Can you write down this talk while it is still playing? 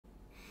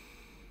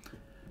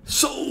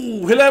So,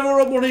 hello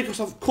everyone, because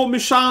of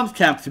Komi-san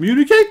can't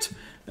communicate.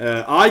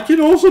 I can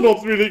also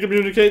not really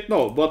communicate,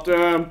 no, but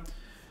it's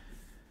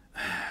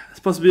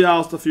supposed to be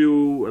out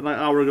an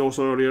hour ago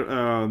so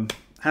earlier.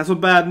 Had some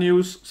bad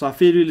news, so I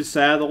feel really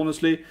sad,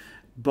 honestly,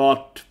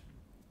 but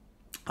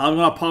I'm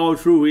gonna power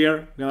through here.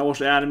 I'm gonna watch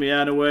the anime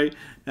anyway,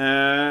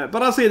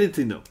 but I'll say this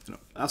thing though.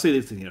 I'll say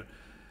this thing here.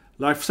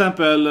 Like, for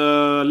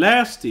example,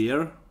 last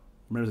year, I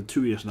remember it's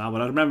 2 years now,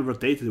 but I remember what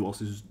date it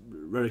was. It's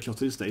very close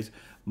to this date.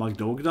 My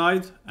dog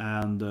died,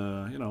 and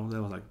you know,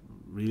 that was like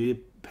really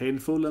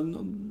painful.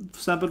 And for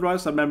example, right?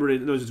 So I remember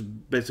it was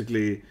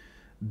basically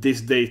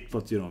this date,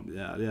 but you know,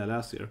 yeah,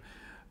 last year.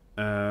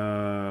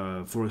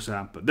 For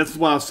example, that's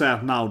what I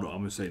said now. Though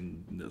I'm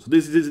saying, so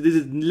this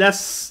is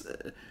less.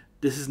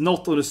 This is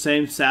not on the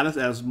same sadness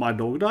as my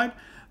dog died,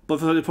 but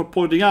for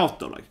pointing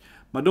out though, like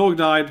my dog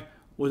died.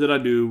 What did I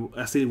do?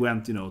 I still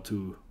went, you know,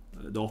 to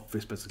the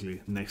office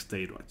basically next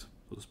day, right, so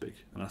to speak,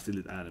 and I still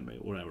did anime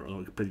or whatever,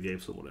 or played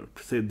games or whatever,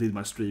 still did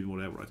my stream or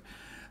whatever, right.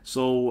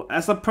 So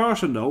as a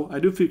person though, I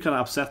do feel kind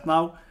of upset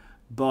now,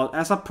 but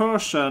as a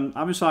person,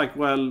 I'm just like,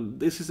 well,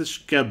 this is a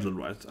schedule,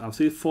 right? I'm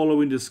still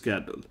following the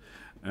schedule.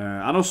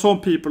 I know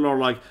some people are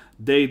like,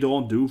 they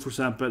don't do, for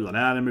example, an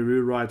anime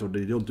rewrite, or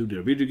they don't do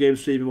their video game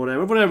streaming,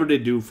 whatever they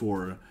do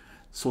for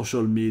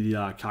social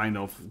media kind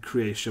of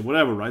creation,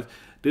 whatever, right?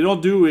 They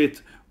don't do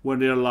it when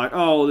they're like,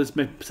 oh, this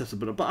makes sense,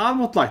 but I'm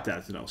not like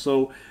that, you know.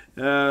 So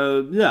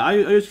yeah,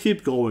 I just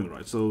keep going,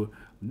 right? So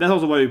that's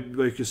also why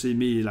you can see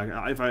me, like,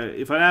 if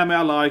I am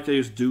I like, I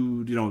just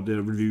do, you know,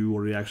 the review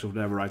or reaction or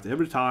whatever, right?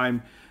 Every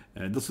time.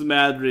 It doesn't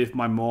matter if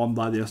my mom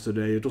died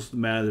yesterday. It doesn't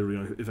matter, you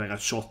know, if I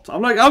got shot.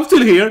 I'm like, I'm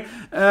still here.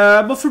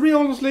 But for me,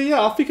 honestly,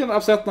 yeah, I feel kind of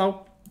upset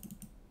now.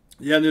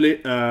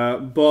 Genuinely.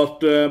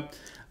 But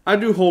I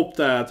do hope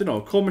that, you know,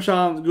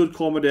 Komi-san, good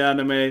comedy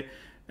anime.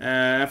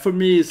 For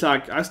me, it's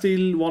like, I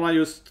still want to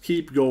just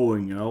keep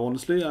going, you know,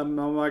 honestly. I'm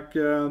like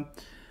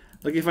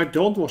if I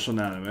don't watch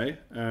an anime,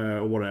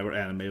 or whatever,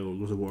 anime, or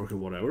go to work or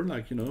whatever,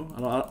 like, you know,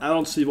 I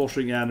don't see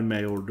watching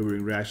anime or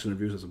doing reaction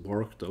reviews as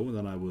work, though.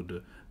 Then I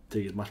would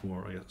take it much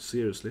more, I guess,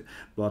 seriously.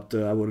 But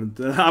I wouldn't,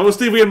 I will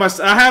still wear my,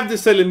 I have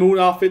this Sailor Moon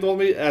outfit on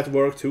me at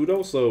work, too,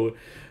 though, so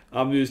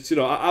I'm used, you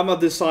know, I'm a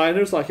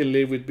designer, so I can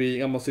live with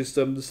being, I'm a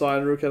system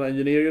designer, kind of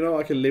engineer, you know,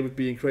 I can live with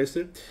being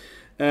crazy.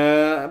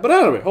 But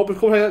anyway, hope it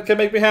can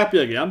make me happy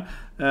again.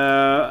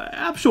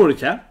 I'm sure it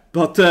can,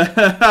 but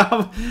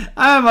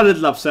I'm a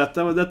little upset.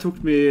 That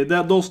took me,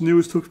 those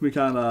news took me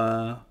kind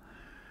of,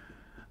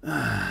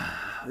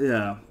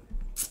 yeah.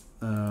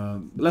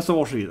 Let's not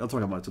watch it. I'll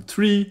talk about it. So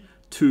 3,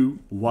 2,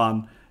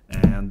 1,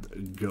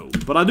 and go.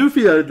 But I do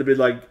feel a little bit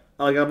like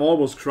I'm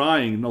almost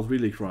crying, not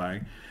really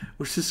crying,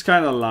 which is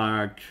kind of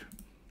like,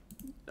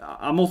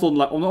 I'm not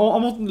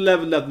on the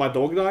level that my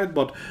dog died,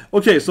 but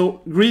okay.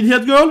 So green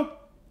haired girl.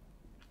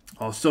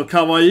 Oh, so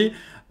kawaii.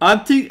 I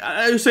think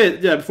I say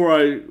it, yeah. Before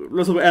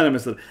let's talk about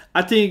anime.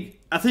 I think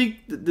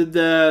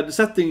the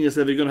setting is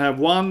that we're gonna have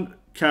one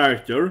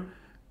character.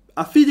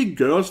 I feel the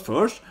girls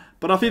first,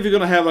 but I think we're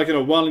gonna have, like, you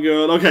know, one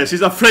girl. Okay,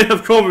 she's afraid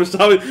of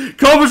Komi-san.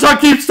 Komi-san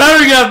keeps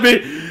staring at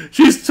me.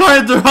 She's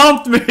trying to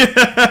hunt me.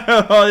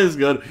 Oh, it's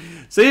good.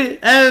 See,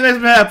 and it makes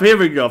me happy. Here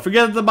we go.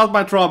 Forget about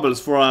my troubles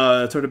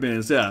for 30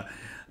 minutes. Yeah.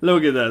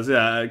 Look at this,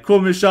 yeah.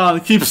 Komi-san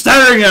keeps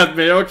staring at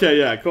me. Okay,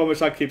 yeah.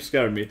 Komi-san keeps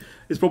scaring me.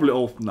 It's probably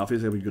open enough.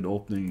 It's gonna be a good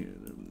opening.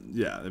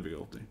 Yeah, there we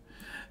go. Opening.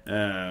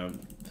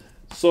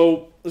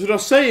 So, what I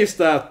say is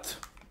that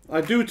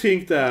I do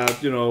think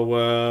that, you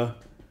know,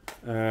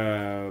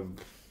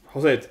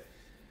 how say it?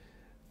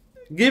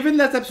 Given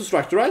that episode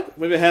structure, right?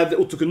 When we had the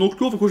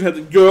otokonoko, of course, we had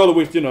the girl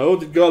with, you know,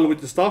 the girl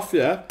with the stuff,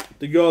 yeah.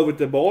 The girl with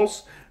the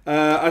balls.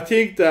 I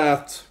think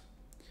that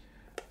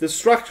the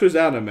structure is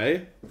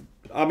anime.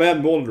 I'm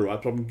Myrmonden,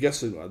 right? I'm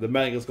guessing, right? The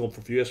manga's gone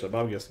for a few years, right? But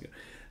I'm guessing it.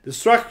 The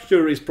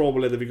structure is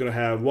probably that we're gonna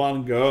have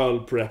one girl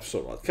per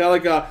episode, right? Kind of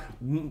like a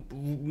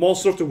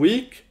monster of the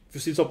week. If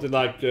you see something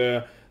like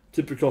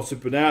typical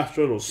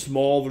Supernatural or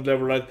Small,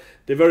 whatever, right?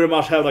 They very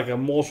much have like a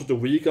monster of the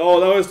week. Oh,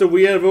 that was the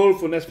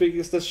werewolf, and next week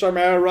is the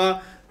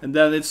Chimera, and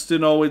then it's, you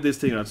know, with this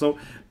thing, right? So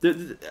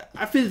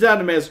I feel the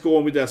anime is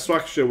going with that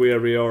structure where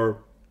we are.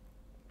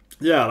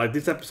 Yeah, like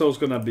this episode is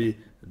gonna be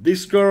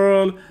this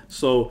girl.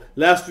 So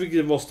last week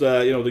it was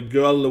the, you know, the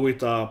girl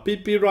with a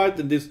pee-pee, right?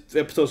 And this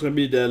episode is gonna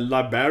be the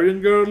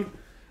librarian girl,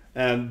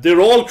 and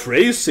they're all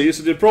crazy.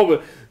 So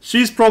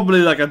she's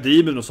probably like a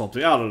demon or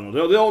something. I don't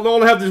know. They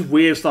all have this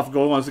weird stuff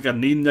going on. It's like a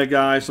ninja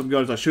guy. Some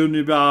girls are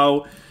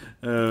chuunibyou.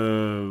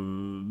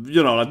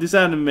 You know, like this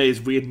anime is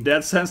weird in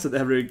that sense that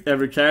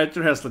every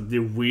character has like the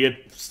weird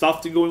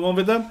stuff going on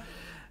with them.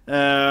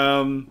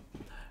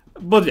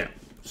 But yeah.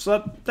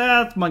 So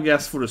that's my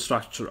guess for the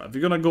structure. Right?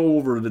 We're gonna go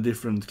over the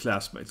different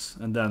classmates,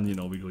 and then, you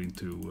know, we're going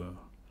to.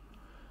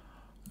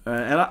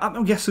 And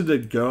I'm guessing the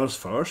girls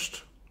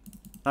first.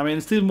 I mean,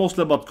 it's still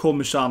mostly about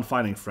Komi-san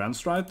finding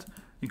friends, right?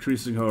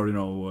 Increasing her, you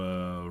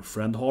know,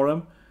 friend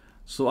harem.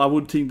 So I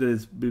would think that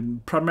it's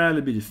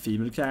primarily be the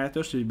female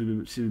characters. She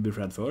will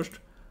befriend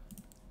first,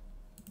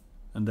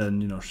 and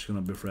then, you know, she's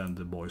gonna befriend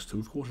the boys too,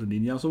 of course, the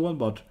ninja and so on.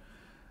 But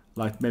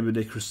like maybe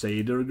the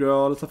crusader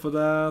girl and stuff like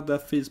that.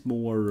 That feels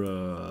more.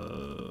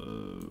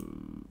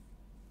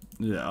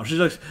 Yeah, she's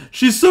like,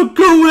 she's so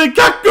cool and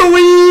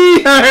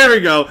kakui. Here we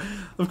go.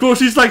 Of course,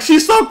 she's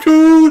so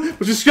cool,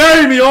 but she's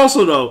scaring me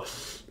also though.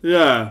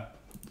 Yeah.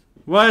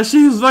 Why is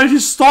she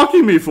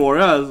stalking me for?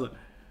 Yeah.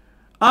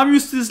 I'm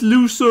just this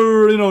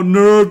loser, you know,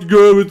 nerd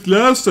girl with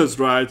glasses,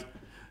 right?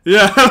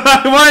 Yeah.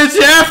 Why is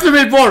she after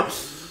me for?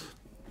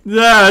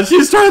 Yeah,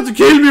 she's trying to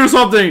kill me or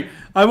something.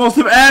 I must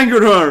have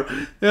angered her.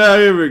 Yeah,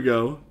 here we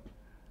go.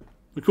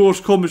 Of course,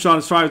 Komi-san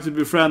is trying to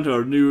befriend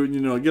her,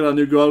 get a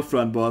new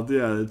girlfriend, but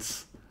yeah,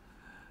 it's.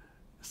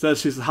 Instead,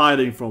 she's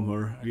hiding from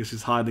her. I guess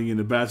she's hiding in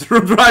the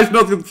bathroom, right?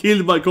 Not get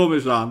killed by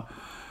Komi-san.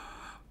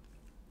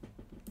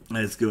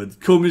 It's good.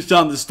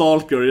 Komi-san the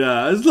Stalker,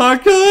 yeah. It's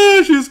like,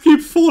 she just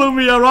keeps following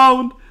me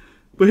around.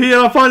 But here,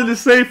 I'm finally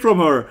safe from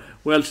her.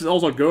 Well, she's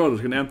also a girl who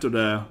can enter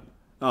the.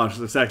 Oh,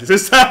 she's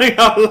standing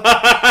out.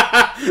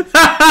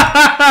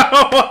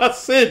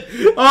 What's it?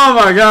 Oh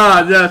my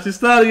god, yeah, she's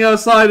standing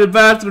outside the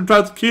bathroom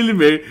trying to kill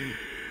me.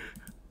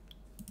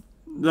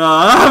 No,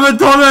 I haven't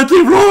done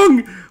anything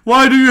wrong.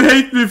 Why do you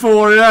hate me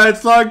for? Yeah,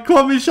 it's like,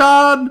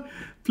 Komi-san,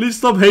 please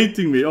stop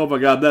hating me. Oh my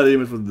god, that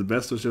image was the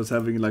best. So she was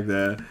having like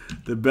the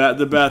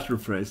bathroom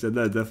face. And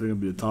that's definitely gonna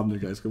be the thumbnail,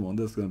 guys. Come on,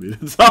 that's gonna be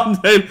the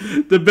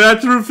thumbnail. The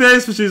bathroom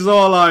face, which is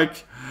all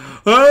like,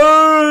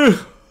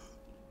 oh.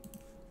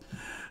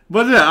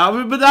 But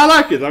yeah, but I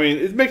like it. I mean,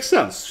 it makes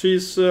sense.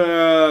 She's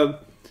like,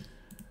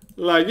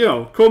 you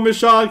know,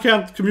 Komi-san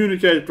can't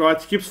communicate, right?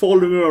 She keeps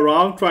following me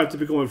around, trying to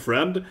become a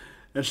friend,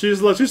 and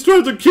she's like, she's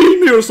trying to kill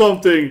me or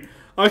something.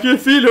 I can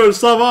feel her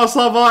Sava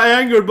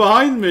anger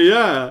behind me.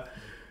 Yeah,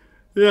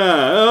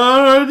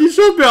 yeah. You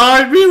should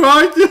behind me,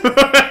 right?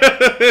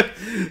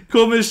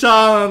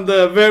 Komi-san,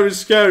 the very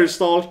scary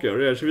Stalker.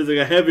 Yeah, she feels like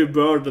a heavy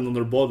burden on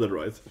her body,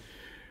 right?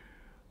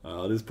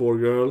 This poor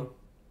girl.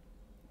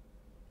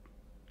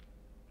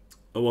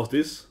 Oh, what's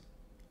this?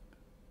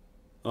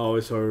 Oh,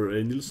 it's her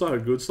angel side, her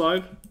good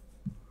side.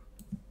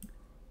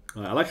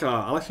 I like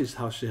how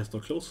she has no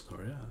clothes on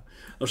her. Yeah,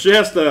 oh, she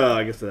has the,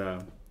 I guess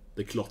the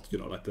cloth, you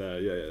know, like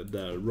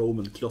the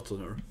Roman cloth on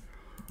her,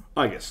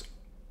 I guess.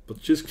 But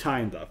she's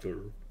kind after,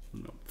 you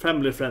know,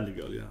 family friendly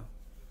girl, yeah.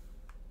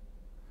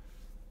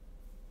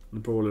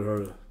 And probably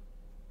her.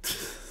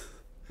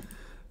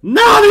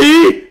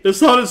 Nani! It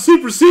sounded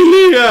super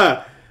silly.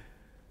 Yeah.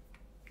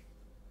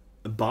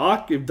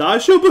 Bach, if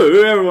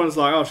WIERDOS, everyone's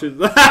like, oh shit,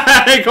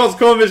 he calls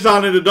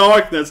Komi-san in the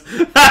darkness.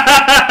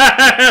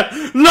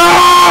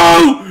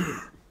 No!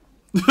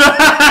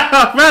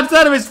 Man, this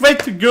anime is way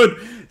too good.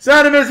 This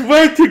anime is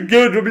way too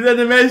good. The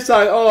anime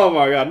side, oh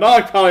my god, now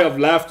I'm crying of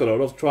laughter though,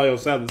 not try your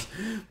sentence.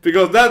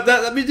 Because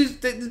I mean,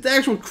 the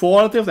actual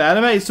quality of the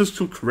anime is just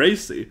so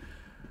crazy.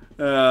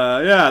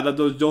 Yeah,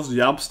 those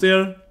jumps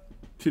there,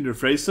 between their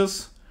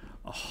phrases.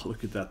 Oh,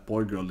 look at that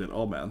boy girl there,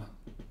 oh man.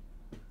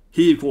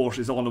 He, of course,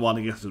 is the only one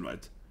who gets it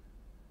right.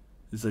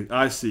 It's like,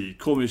 I see,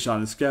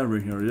 Komi-san is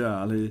scaring her,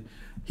 yeah.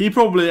 He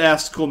probably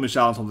asked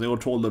Komi-san something, or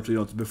told her to, you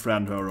know, to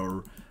befriend her,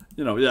 or,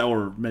 you know, yeah,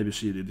 or maybe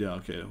she did, yeah,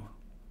 okay.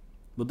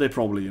 But they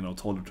probably, you know,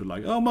 told her to,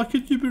 like, oh, my,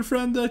 could you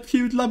befriend that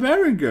cute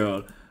librarian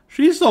girl?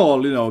 She's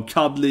all, you know,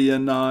 cuddly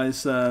and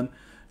nice, and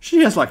she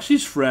has, like,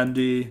 she's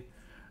friendly.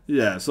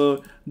 Yeah,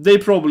 so they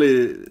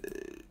probably,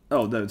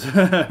 oh, that's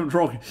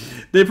wrong.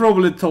 They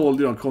probably told,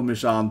 you know,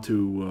 Komi-san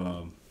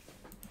to,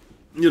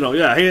 you know,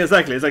 yeah,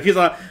 exactly. It's like he's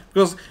like,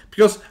 because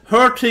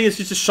her thing is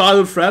she's a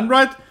childhood friend,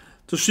 right?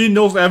 So she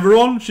knows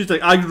everyone. She's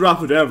like, I grew up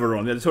with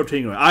everyone. Yeah, that's her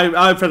thing, right?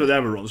 I'm friends with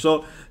everyone.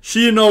 So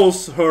she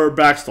knows her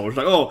backstory. She's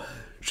like, oh,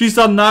 she's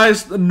a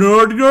nice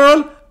nerd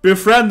girl.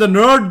 Befriend the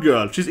nerd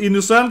girl. She's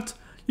innocent.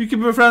 You can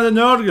befriend the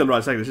nerd girl, right?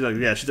 Exactly. She's like,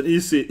 yeah, she's an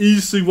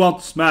easy one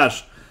to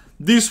smash.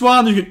 This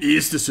one you can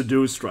easily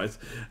seduce, right?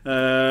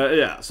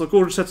 Yeah. So of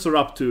course sets her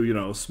up to, you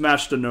know,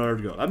 smash the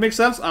nerd girl. That makes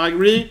sense. I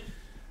agree.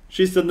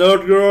 She's the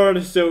nerd girl,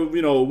 she's the,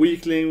 you know,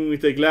 weakling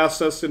with the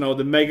glasses, you know,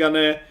 the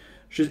Megane.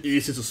 She's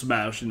easy to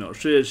smash, you know.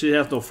 She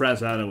has no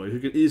friends anyway. You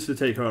can easily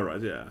take her, right?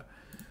 Yeah.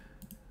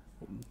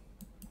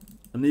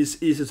 An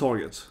easy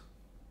target.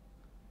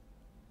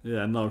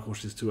 Yeah, now of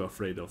course she's too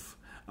afraid of.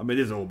 I mean,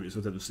 it's obvious,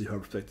 but then to see her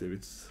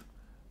perspective,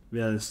 we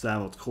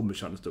understand what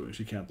Komi-san is doing.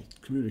 She can't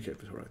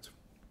communicate with her, right?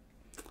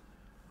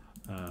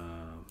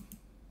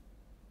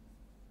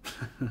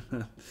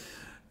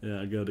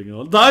 Yeah, getting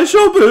on.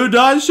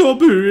 WIERDOS,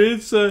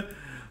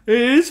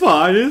 it's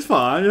fine,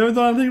 you haven't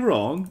done anything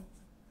wrong.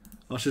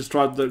 Oh, she's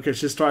tried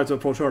to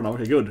approach her now,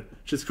 okay, good.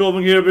 She's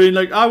coming here being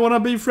like, I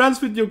wanna be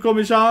friends with you,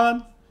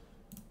 Komi-san.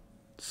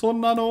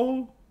 Sonna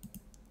no.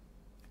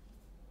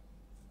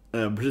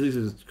 But she thinks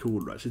it's cool,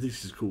 right? She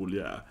thinks she's cool,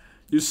 yeah.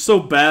 You're so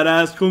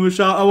badass,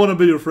 Komi-san, I wanna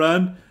be your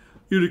friend.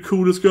 You're the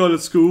coolest girl at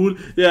school.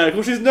 Yeah, of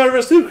course she's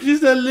nervous too. She's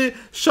the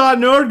shy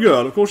nerd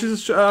girl. Of course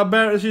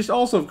she's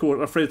also, of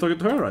course, afraid of talking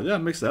to her. Right? Yeah,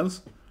 makes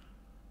sense.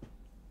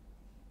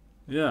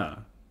 Yeah,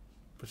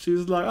 but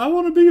she's like, I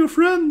want to be your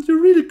friend. You're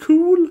really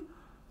cool.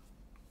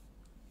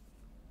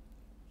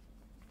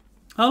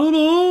 I don't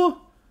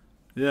know.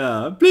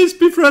 Yeah, please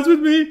be friends with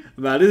me.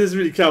 Man, this is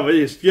really clever.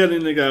 She's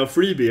getting like a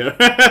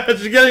freebie.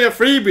 She's getting a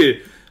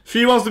freebie.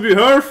 She wants to be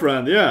her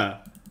friend, yeah.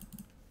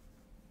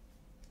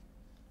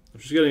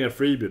 She's getting a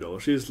freebie though.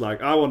 She's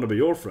like, I want to be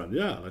your friend.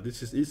 Yeah, like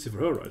this is easy for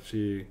her, right?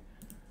 She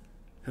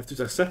have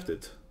to accept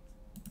it.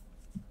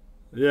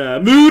 Yeah,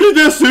 moody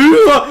this,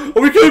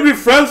 we could be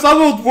friends. I'm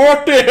not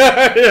worth it.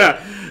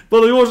 Yeah.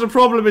 But of course the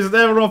problem is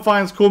that everyone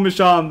finds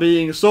Komi-san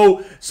being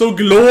so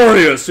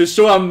glorious. She's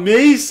so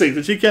amazing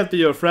that she can't be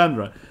your friend,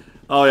 right?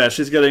 Oh yeah,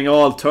 she's getting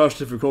all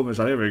thirsty for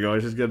Komi-san. Here we go.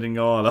 She's getting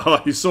all,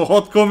 oh, he's so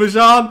hot,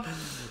 Komi-san.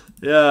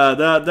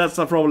 Yeah, that's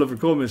a problem for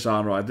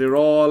Komi-san, right? They're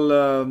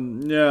all,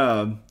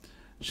 yeah.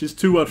 She's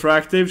too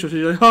attractive, so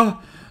she's like, oh,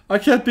 I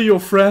can't be your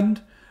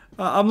friend.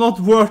 I'm not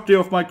worthy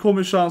of my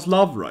Komi-san's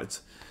love, right?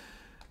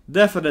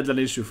 Definitely an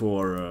issue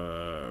for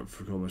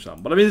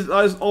Komi-san. But I mean,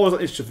 it's always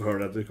an issue for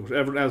her that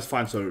everyone else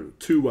finds her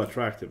too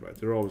attractive, right?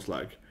 They're always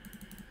like,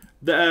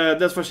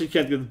 that's why she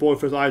can't get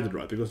boyfriends either,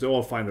 right? Because they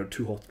all find her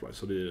too hot, right?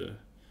 So they,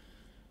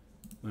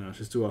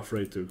 she's too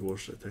afraid to, of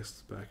course,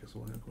 text back as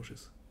well. Yeah, of course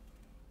she's.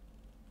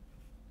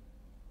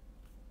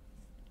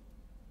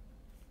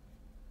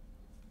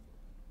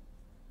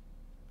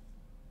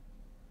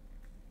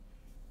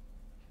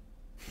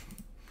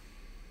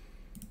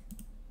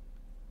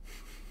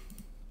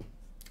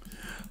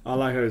 I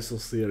like how it's so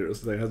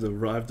serious. I have to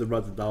write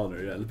it down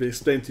there. Yeah, let me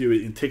explain to you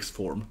in text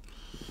form.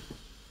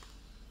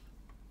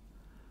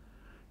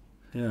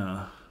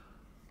 Yeah.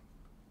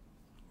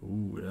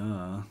 Ooh,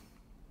 yeah.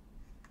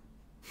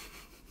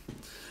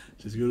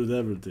 She's good at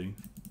everything.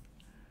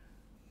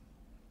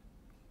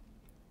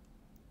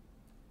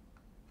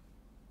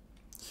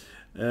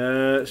 She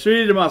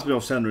really reminds me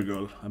of Senru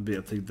Girl. I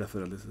think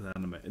definitely this is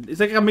anime. It's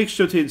like a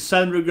mixture between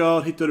Senru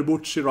Girl,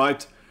 Hitoribuchi,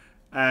 right?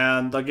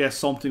 And I guess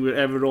something where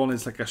everyone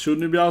is like a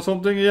chuunibyou or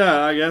something.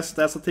 Yeah, I guess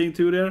that's a thing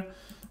too there.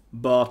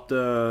 But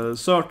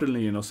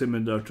certainly, you know,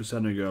 similar to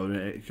Senru Girl,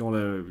 you can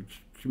only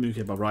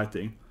communicate by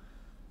writing.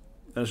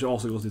 And she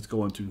also got this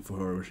going to for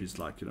her where she's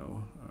like, you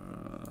know,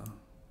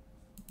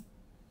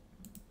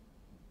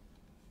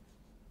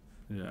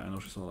 yeah, I know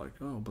she's all like,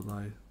 oh, but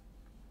I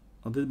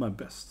did my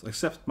best.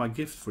 Accept my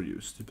gift for you,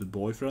 stupid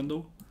boyfriend,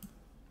 though.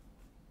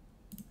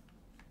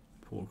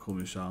 Poor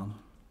Komi-san.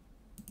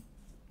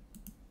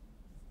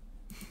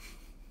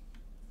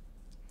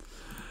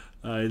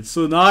 It's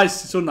so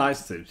nice. It's so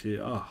nice to see.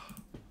 Oh.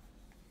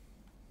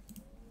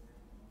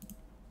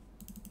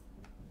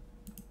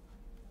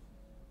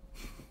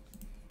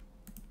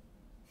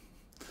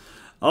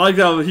 I like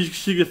how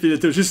she can feel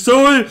it too. She's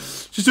so into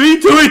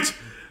it.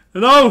 You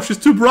know, she's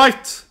too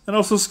bright and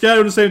also scary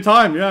at the same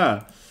time.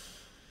 Yeah.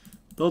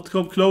 Don't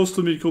come close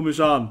to me,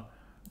 Komi-san.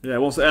 Yeah,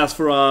 wants to ask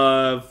for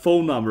a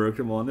phone number.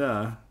 Come on,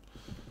 yeah.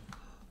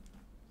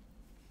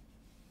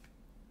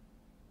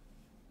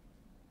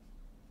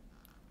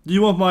 Do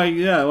you want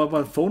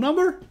my phone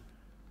number?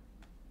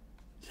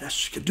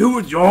 Yes, you can do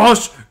it,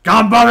 Yosh!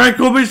 Gambare,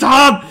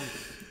 Komi-san!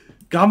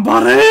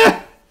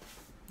 Gambare!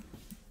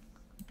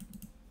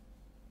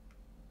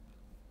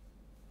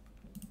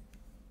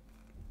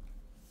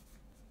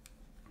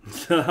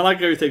 I like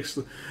how he takes,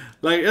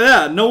 like,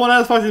 yeah, no one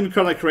else finds him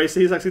kind of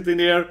crazy. He's like sitting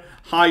there,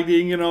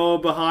 hiding, you know,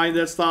 behind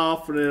that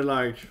stuff, and they're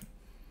like,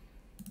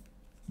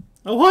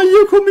 oh, hi,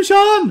 you,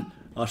 Komi-san!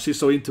 Oh, she's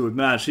so into it,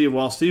 man. She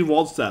wants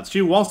that.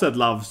 She wants that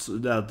love,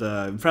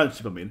 that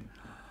friendship, I mean.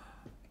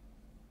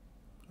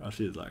 Oh,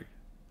 she's like,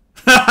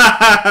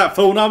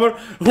 phone number?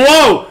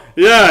 Whoa!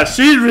 Yeah,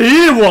 she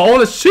really wants all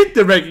the shit.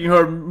 They're making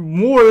her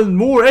more and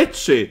more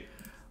etchy.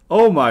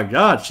 Oh my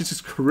god, she's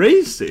just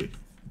crazy.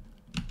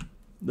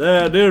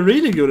 They're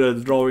really good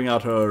at drawing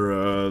out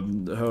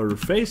her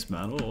face,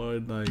 man.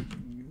 Oh, like,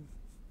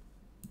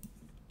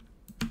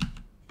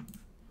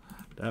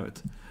 damn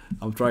it.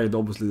 I'm trying to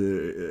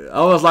obviously.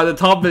 I was like, the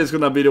thumbnail is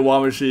gonna be the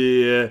one where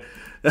she. I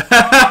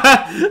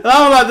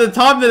was like, the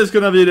thumbnail is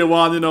gonna be the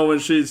one, you know, when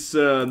she's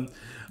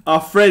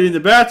afraid in the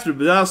bathroom.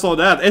 But then I saw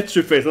that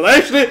etchy face. And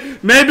actually,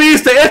 maybe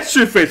it's the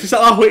etchy face. She said,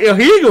 "Oh, here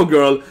you go,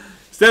 girl."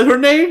 Is that her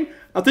name?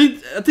 I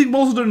think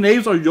most of their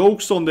names are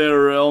jokes on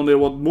their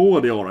what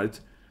mode they are, right?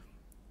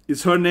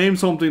 Is her name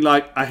something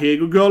like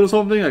Ahego girl or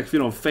something, like, you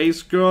know,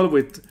 face girl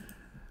with?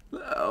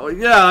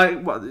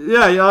 Yeah,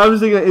 I was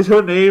thinking, is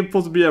her name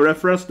supposed to be a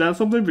reference to that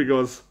something?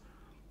 Because,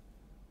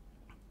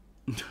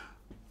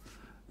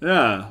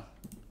 yeah.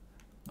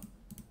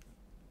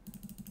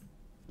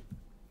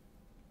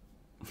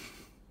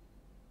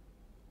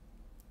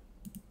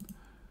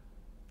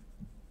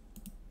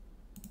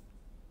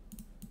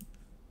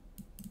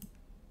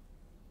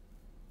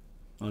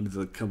 Oh, this is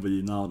a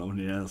company now when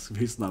he asks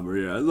his number.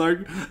 Yeah, it's like,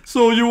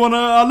 so you wanna?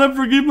 I'll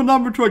never give my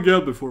number to a girl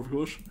before, of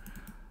course.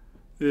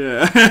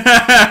 Yeah,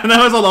 and that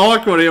was all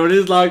awkward here. And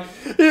he's like,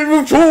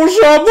 of course,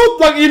 I'm not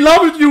like in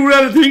love with you or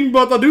anything,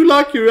 but I do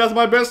like you as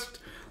my best.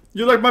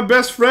 You're like my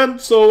best friend,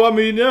 so I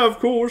mean, yeah, of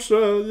course,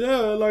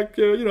 yeah, like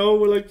you know,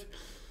 like,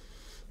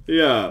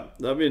 yeah.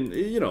 I mean,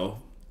 you know,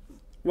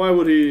 why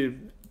would he?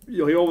 You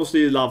know, he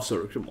obviously loves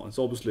her. Come on, it's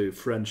obviously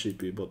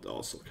friendshipy, but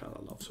also kind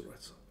of loves her,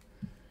 right? So.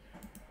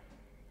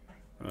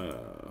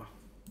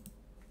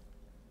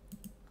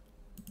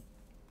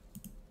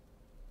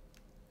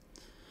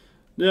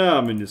 Yeah,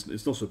 I mean,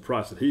 it's no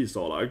surprise that he's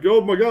all like,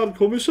 oh my god,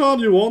 Komi-san,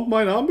 you want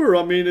my number?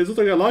 I mean, it's not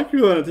like I like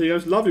you or anything, I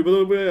just love you,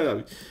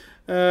 but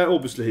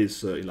obviously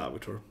he's in love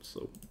with her,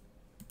 so.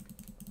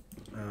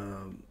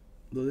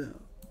 But yeah,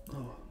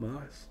 oh, my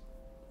eyes.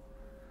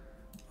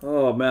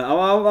 Oh man,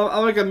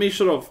 I'm like a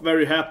mixture of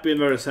very happy and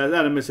very sad,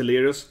 and I'm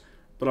hilarious,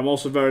 but I'm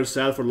also very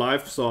sad for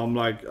life, so I'm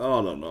like, oh,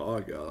 I don't know,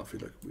 oh god, I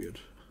feel like weird.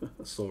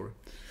 Sorry.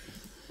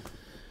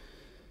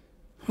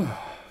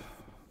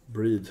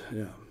 Breed,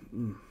 yeah.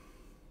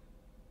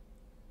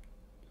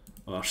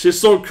 Oh, she's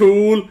so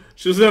cool.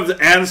 She doesn't have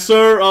to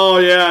answer. Oh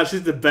yeah,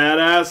 she's the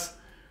badass.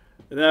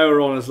 And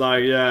everyone is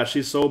like, yeah,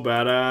 she's so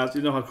badass.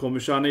 You know how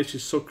Komi-san is?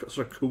 She's such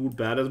a cool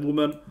badass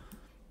woman.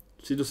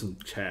 She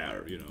doesn't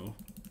care, you know.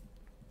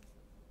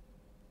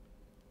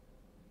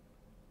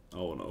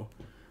 Oh no,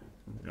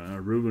 I'm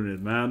gonna ruin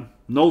it, man.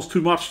 Knows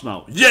too much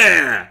now.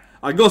 Yeah,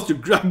 I got you,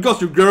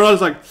 girl.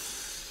 It's like,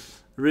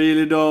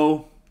 really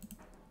though.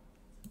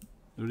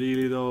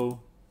 Really though.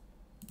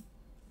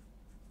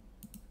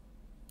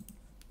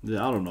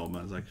 Yeah, I don't know,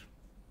 man. It's like,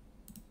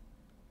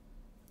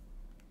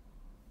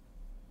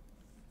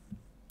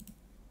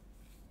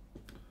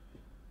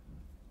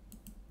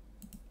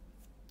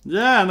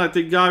 yeah, and like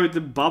the guy with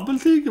the bubble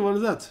thing. What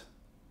is that?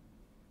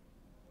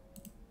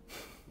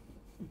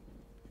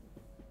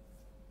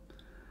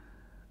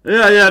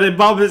 Yeah, the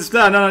bubble is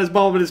there. No, his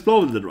bubble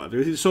exploded, right?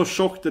 He's so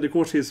shocked that, of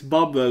course, his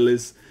bubble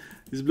is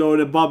blowing.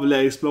 The bubble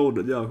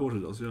exploded. Yeah, of course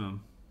it does. Yeah,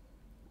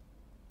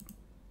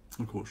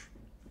 of course.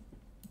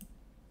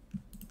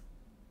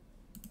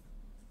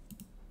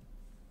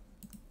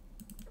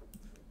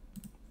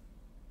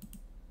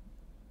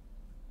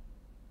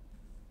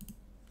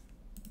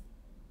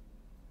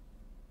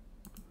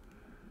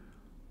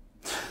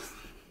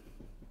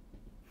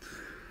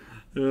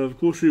 Of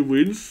course she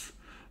wins.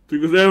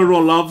 Because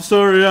everyone loves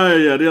her.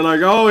 Yeah. They're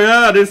like, oh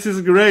yeah, this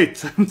is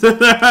great.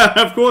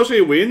 Of course she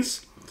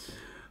wins.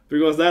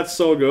 Because that's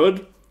so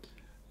good.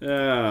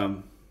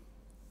 And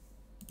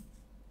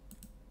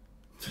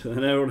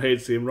everyone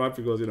hates him, right?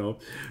 Because, you know.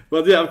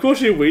 But yeah, of course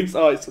she wins.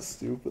 Oh, it's so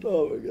stupid.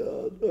 Oh my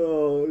god.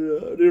 Oh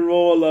yeah. They're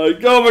all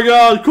like, oh my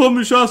god,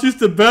 Komi-san, she's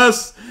the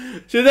best.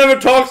 She never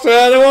talks to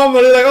anyone,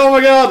 but they're like, oh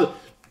my god.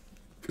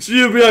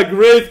 She'll be a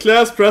great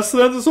class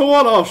president and so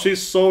on. Oh,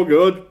 she's so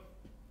good.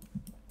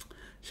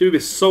 She would be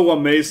so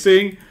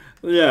amazing.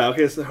 Yeah,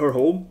 okay, it's her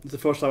home. It's the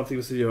first time I think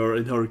we see her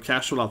in her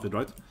casual outfit,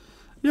 right?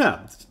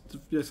 Yeah,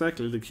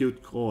 exactly. The cute.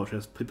 Oh, she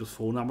has people's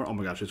phone number. Oh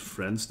my god, she has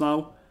friends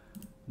now.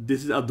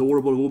 This is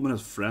adorable woman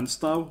has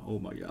friends now. Oh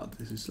my god,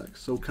 this is like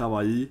so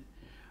kawaii.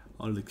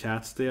 All the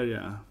cats there,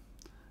 yeah.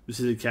 You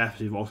see the cat,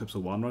 she walks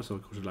episode 1, right? So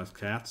of course she likes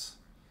cats.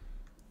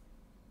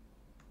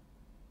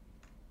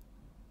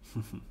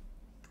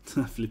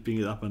 Flipping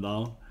it up and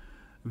down.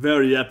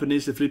 Very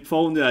Japanese, the flip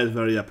phone, yeah, it's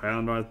very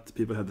Japan, right?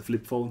 People have the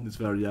flip phone, it's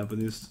very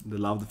Japanese, they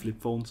love the flip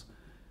phones.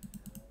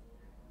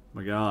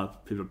 My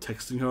god, people are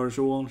texting her and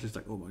so on, she's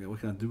like, oh my god, what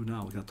can I do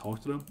now? Can I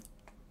talk to them?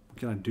 What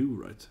can I do,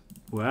 right?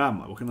 Who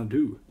am I? What can I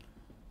do?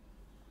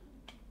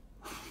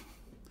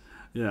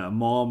 Yeah,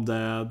 mom,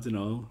 dad, you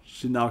know,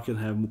 she now can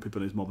have more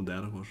people than his mom and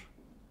dad, of course.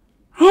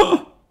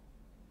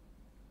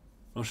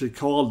 Oh, she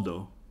called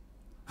though.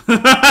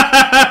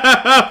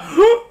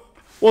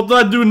 What do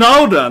I do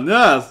now then?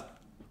 Yes.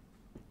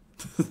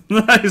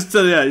 Just,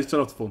 yeah, you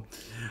turn off the phone.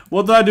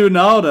 What do I do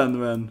now then,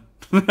 man?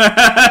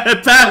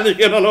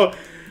 Panicking all over.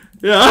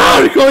 Yeah,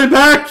 oh, you're coming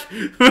back!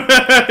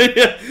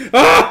 Yeah,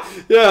 ah!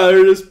 Yeah,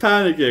 you're just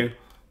panicking.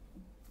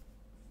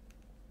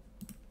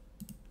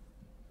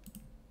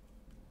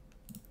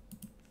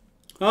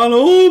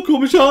 Hello,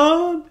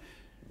 Komi-san!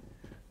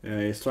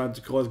 Yeah, he's trying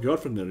to call his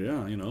girlfriend there,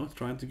 yeah, you know,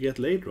 trying to get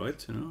laid,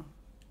 right, you know.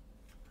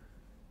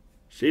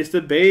 She's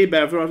the babe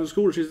after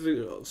school, she's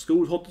the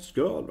school's hottest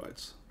girl,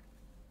 right?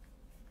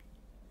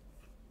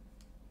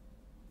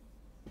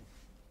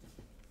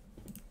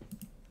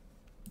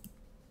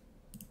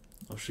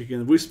 Oh, she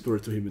can whisper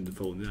to him in the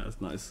phone. Yeah,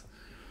 that's nice.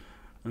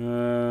 But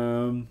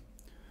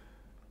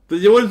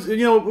you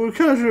know, we're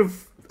kind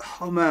of.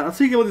 Oh man, I'm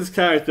thinking about this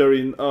character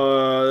in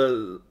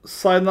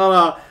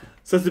Sayonara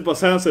Sensible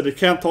Sensei. They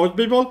can't talk to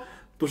people,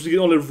 but she can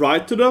only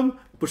write to them.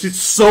 But she's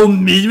so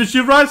mean when she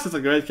writes. That's a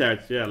great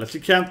character. Yeah, like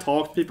she can't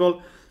talk to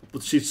people,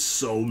 but she's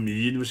so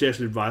mean when she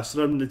actually writes to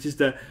them. And she's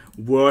the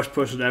worst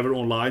person ever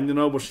online, you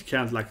know. But she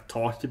can't like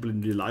talk to people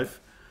in real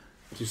life.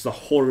 She's a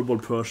horrible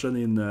person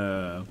in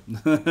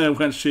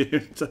when she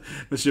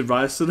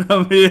writes to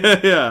them.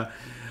 Yeah.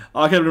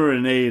 I can't remember her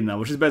name now,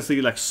 but she's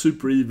basically like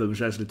super evil when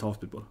she actually talks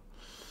to people.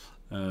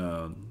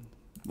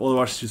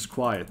 Otherwise she's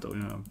quiet though,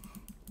 you know.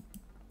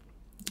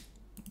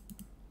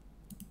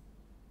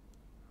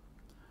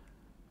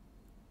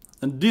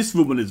 And this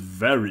woman is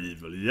very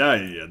evil.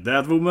 Yeah.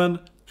 That woman,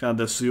 kind of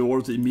the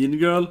seniority mean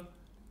girl.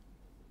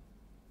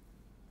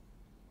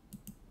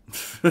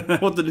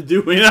 What are they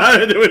doing?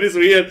 They're doing this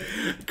weird.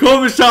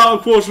 Komi-san,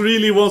 of course,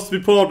 really wants to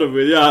be part of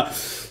it. Yeah,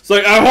 it's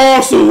like I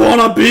also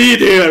wanna be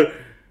there.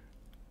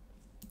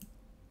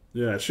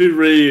 Yeah, she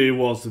really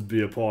wants to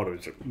be a part of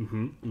it. Like,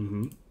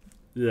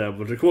 Yeah,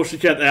 but of course she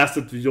can't ask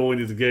them to join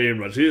this game,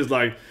 right? She's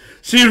like,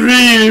 she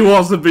really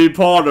wants to be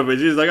part of it.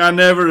 She's like, I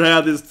never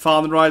had this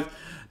fun, right?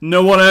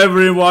 No one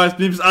ever invites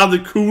me because I'm the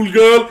cool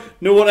girl.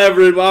 No one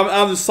ever,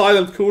 I'm the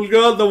silent cool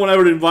girl. No one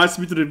ever invites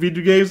me to the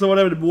video games or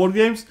whatever, the board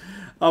games.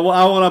 I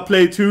want to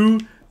play too.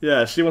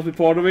 Yeah, she wants to be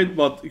part of it,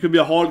 but it could be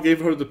a hard game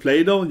for her to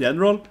play though, in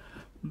general.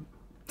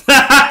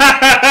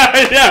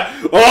 Yeah.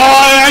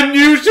 Oh, I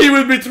knew she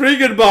would be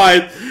triggered by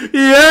it.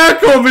 Yeah,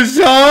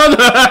 Komi-san.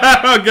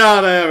 Oh,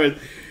 God damn it.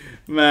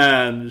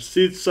 Man,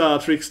 she's a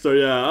trickster,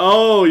 yeah.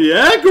 Oh,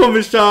 yeah,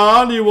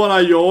 Komi-san, you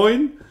wanna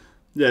join?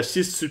 Yeah,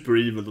 she's super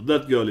evil.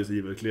 That girl is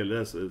evil, clearly.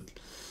 That's it.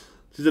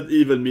 She's an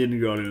evil mean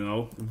girl, you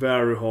know.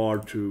 Very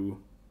hard to...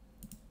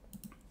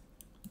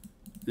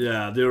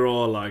 Yeah, they're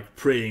all like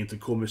praying to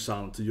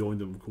Komi-san to join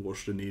them, of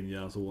course, the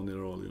ninja and so on.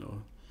 They're all, you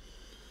know,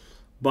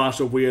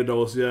 bunch of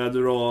weirdos. Yeah,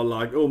 they're all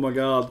like, oh my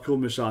god,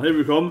 Komi-san, here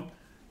we come.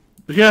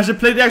 You can actually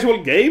play the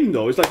actual game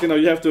though. It's like, you know,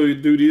 you have to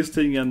do this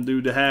thing and do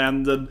the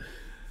hand, and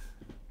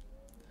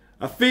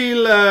I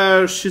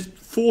feel she's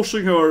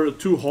forcing her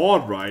too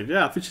hard, right?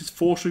 Yeah, I think she's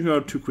forcing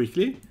her too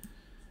quickly,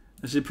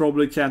 and she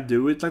probably can't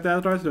do it like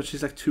that, right? Because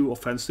she's like too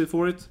offensive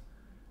for it.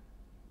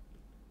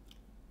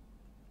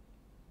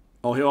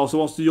 Oh, he also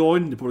wants to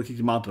join. They probably kick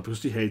him out because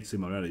she hates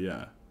him already,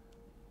 yeah.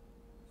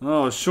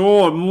 Oh,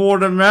 sure, more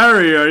the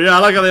merrier. Yeah, I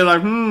like how they're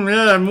like,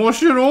 yeah, more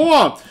shit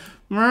on.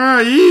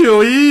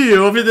 Ew.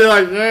 If they're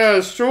like,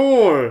 yeah,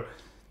 sure.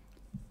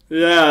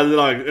 Yeah, they're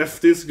like, F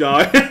this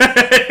guy.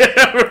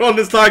 Everyone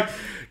is like,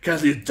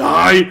 can you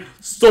die?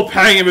 Stop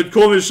hanging with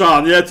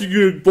Komi-san. Yeah, to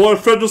your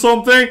boyfriend or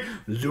something?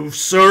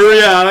 Loser.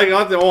 Yeah,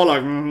 like, they're all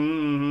like,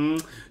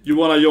 You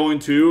wanna join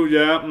too?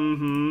 Yeah,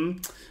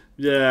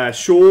 Yeah,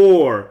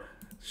 sure.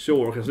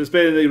 Sure, because they're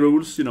playing the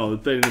rules, you know, they're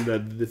playing in the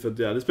different,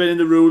 yeah, they're playing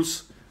the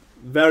rules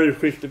very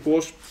quickly, of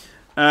course.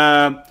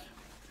 Well,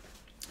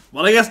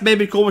 I guess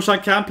maybe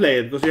Komi-san can play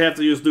it, because you have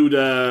to just do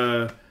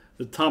the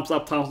thumbs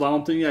up, thumbs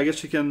down thing. Yeah, I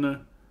guess you can,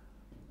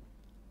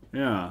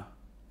 yeah.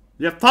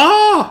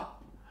 Yatta!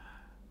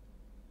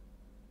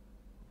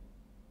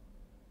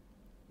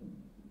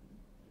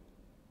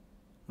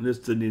 This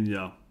is the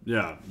ninja.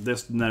 Yeah,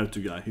 that's the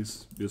Naruto guy,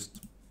 he's just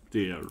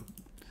there.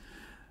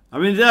 I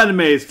mean, the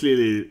anime is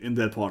clearly in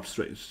that part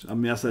strange. I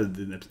mean, I said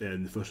it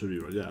in the first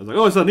review, right? Yeah, I was like,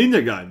 oh, it's a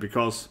ninja guy,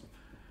 because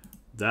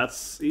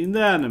that's in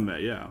the anime,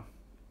 yeah.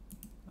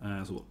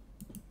 So,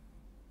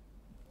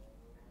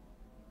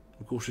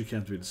 of course, she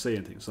can't really say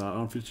anything, so I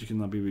don't think she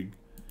can be big.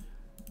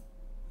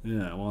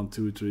 Yeah, 1,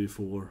 2, 3,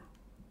 4.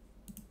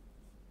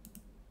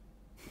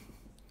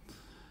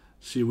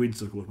 She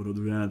wins, of course, but don't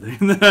do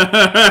anything.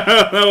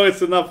 No,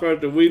 it's enough for her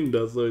to win,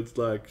 though, so it's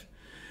like...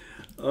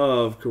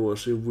 Oh, of course,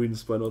 she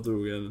wins by not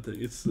doing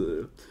anything. It's...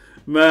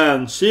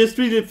 man, she's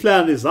really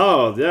planned this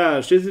out.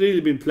 Yeah, she's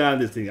really been planning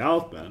this thing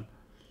out, man.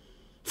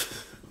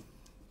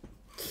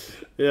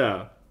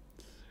 Yeah.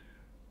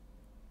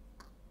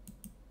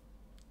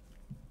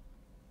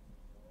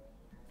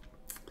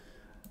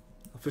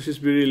 I think she's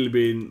really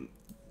been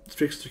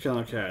trickster kind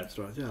of cat,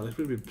 right? Yeah, like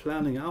really been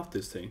planning out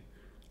this thing.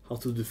 How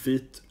to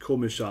defeat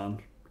Komi-san.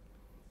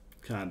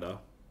 Kinda.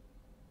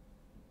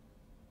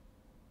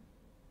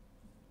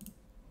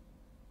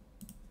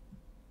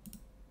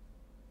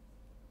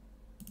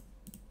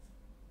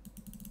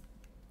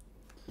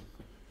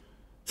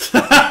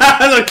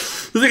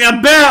 It's like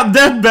a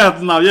death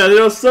battle now. Yeah,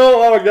 they were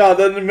so, oh my god,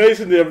 the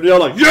animation there, they're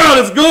like, yeah,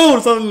 let's go!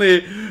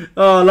 Suddenly,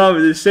 oh, I love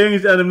it. They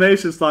changed the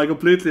animation style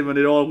completely when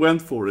they all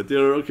went for it.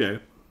 They're okay.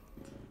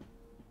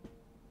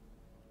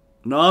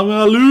 Now I'm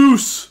gonna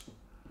lose!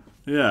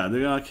 Yeah,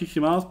 they're gonna kick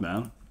him out,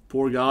 man.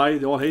 Poor guy,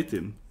 they all hate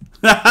him.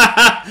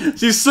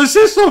 she's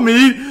so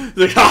mean.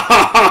 Like,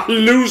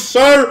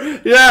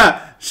 loser!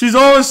 Yeah, she's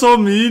always so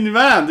mean,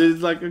 man.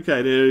 It's like,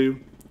 okay, they...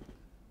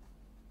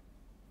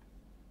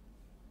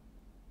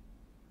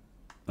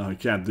 No, I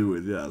can't do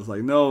it, yeah. It's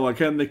like, no, I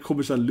can't make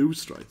Komi-san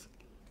lose, right?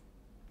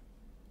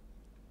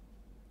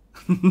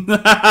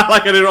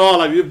 Like, they're all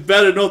like, you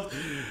better not...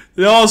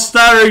 They're all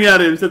staring at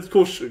him. Of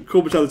course,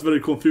 Komi-san is very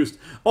confused.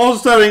 Also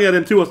staring at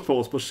him too, I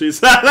suppose, but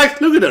she's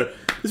like, look at her.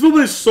 This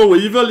woman is so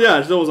evil,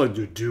 yeah. She's always like,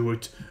 you do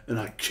it, and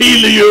I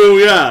kill you,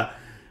 yeah.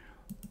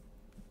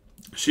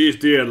 She's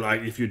there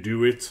like, if you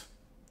do it,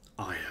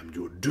 I am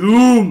your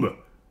doom.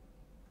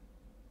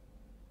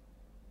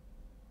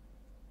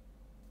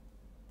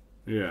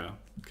 Yeah.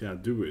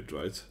 Can't do it,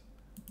 right?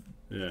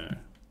 Yeah.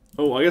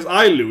 Oh, I guess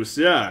I lose,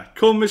 yeah.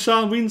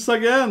 Komi-san wins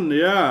again,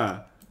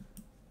 yeah.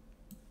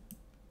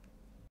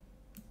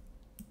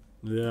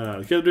 Yeah,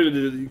 you can't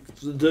really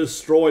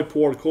destroy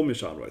poor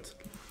Komi-san, right?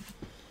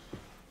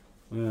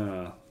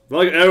 Yeah.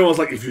 Like, everyone's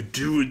like, if you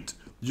do it,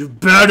 you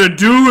better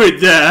do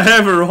it! Yeah,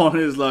 everyone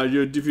is like,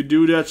 if you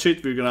do that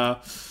shit, we're gonna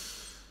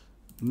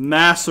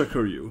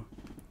massacre you.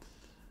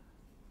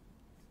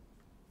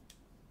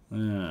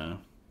 Yeah.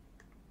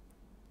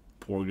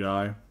 Poor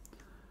guy.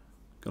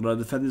 Gotta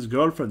defend his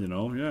girlfriend, you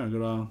know. Yeah,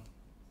 gotta...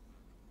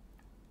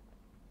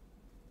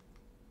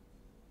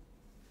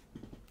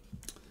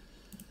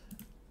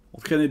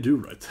 What can he do,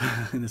 right?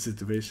 In a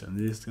situation?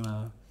 He's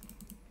gonna...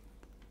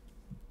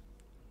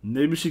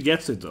 Maybe she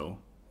gets it though.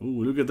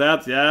 Ooh, look at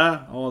that,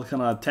 yeah. All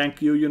kind of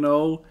thank you, you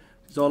know.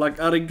 It's all like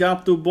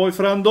arigato,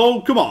 boyfriend.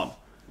 Oh, come on.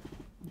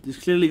 He's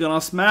clearly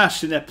gonna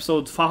smash in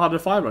episode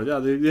 505, right?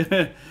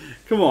 Yeah,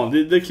 come on.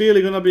 They're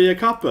clearly gonna be a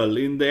couple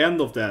in the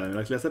end of the anime,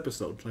 like last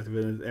episode, like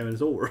when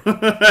it's over.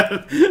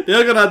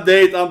 They're gonna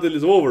date until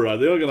it's over, right?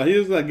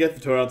 He's gonna get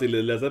with her until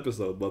the last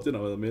episode, but you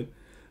know what I mean.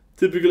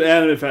 Typical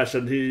anime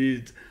fashion.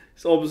 He's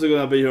obviously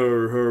gonna be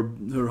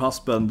her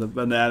husband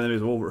when the anime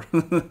is over,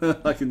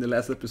 like in the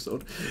last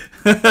episode.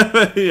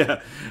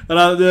 Yeah,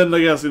 and then I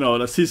guess, you know,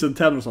 like season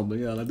 10 or something.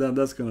 Yeah, like then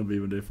that's gonna be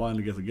when they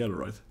finally get together,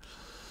 right?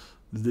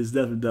 This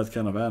that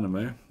kind of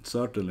anime,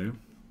 certainly.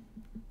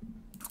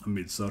 I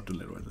mean,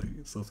 certainly, right? Like,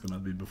 it's not gonna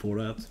be before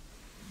that.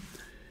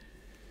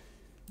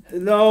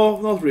 No,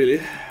 not really.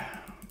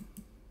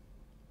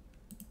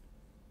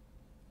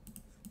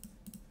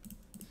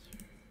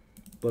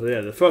 But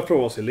yeah, the first part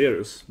was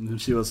hilarious.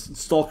 She was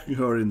stalking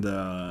her in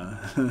the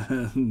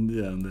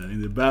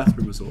in the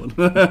bathroom and so on.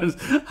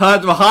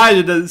 Had to hide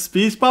in the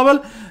speech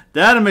bubble.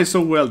 The anime is so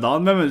well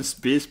done. Remember the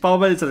speech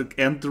bubble? It's like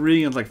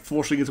entering and like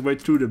forcing its way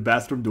through the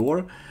bathroom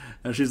door.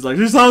 And she's like,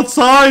 she's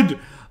outside!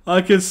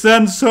 I can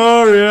sense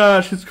her!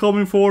 Yeah, she's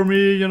coming for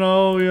me, you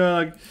know, yeah.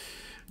 Like,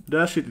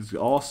 that shit is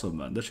awesome,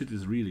 man. That shit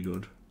is really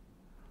good.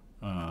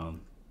 And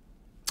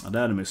the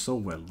anime is so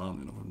well done,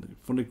 you know.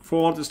 From the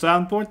quality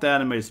standpoint, the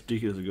anime is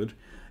ridiculously good.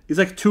 It's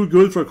like too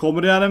good for a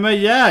comedy anime.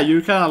 Yeah,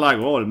 you're kind of like,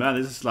 oh man,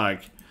 this is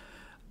like...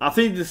 I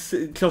think this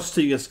close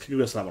thing is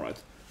Kaguya-sama,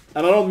 right?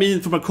 And I don't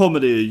mean from a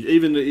comedy,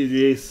 even it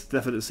is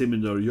definitely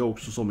similar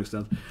jokes to some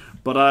extent.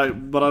 But I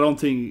don't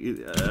think...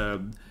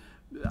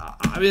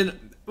 I mean,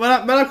 when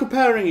I'm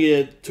comparing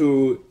it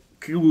to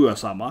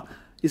Kaguya-sama,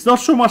 it's not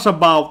so much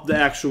about the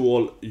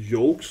actual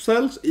joke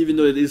cells, even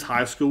though it is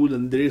high school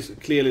and there is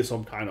clearly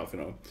some kind of, you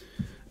know,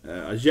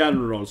 a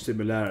general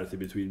similarity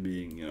between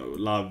being, you know,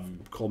 love,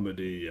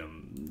 comedy,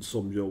 and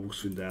some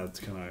jokes in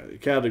that kind of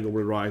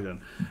category, right,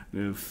 and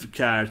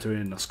character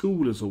in a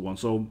school and so on.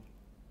 So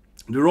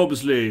there are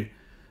obviously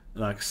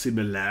like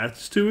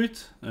similarities to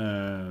it,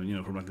 you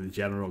know, from like the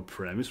general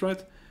premise,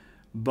 right?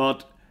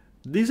 But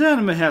this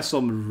anime has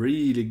some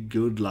really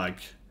good like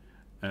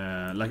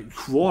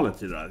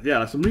quality, right? Yeah,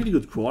 like some really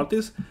good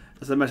qualities.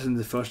 As I mentioned in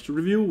the first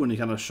review, when he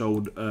kind of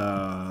showed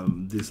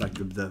this like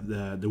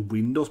the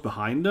windows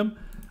behind them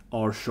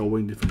are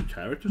showing different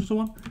characters and so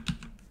on.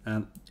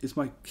 And is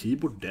my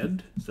keyboard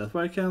dead? Is that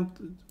why I can't?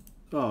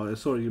 Oh,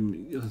 sorry, give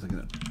me just a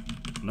second.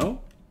 No.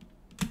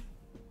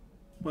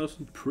 Why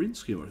doesn't print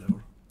scheme or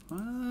whatever?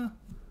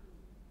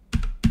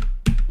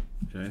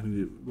 Okay,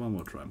 one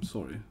more try. I'm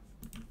sorry.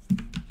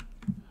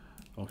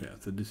 Okay,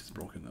 so this is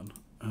broken then.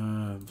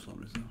 For some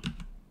reason.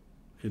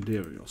 Okay,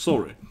 there we go.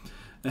 Sorry.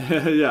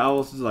 Yeah, I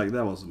was just like,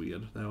 that was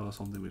weird. There was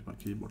something with my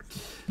keyboard.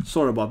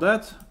 Sorry about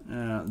that.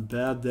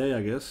 Bad day,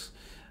 I guess.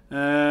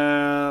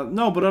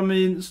 No, but I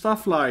mean,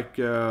 stuff like,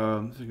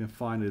 if you can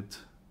find it,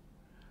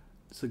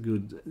 it's a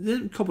good,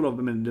 a couple of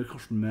them, I mean, there are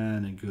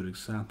many good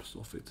examples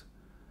of it.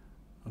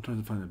 I'm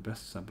trying to find the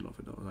best example of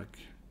it though, like,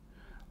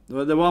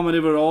 the one when they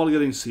were all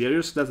getting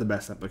serious, that's the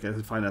best example. Okay, I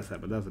can find that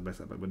example, that's the best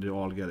example, when they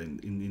all get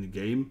in the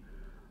game.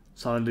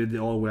 Suddenly they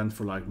all went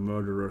for like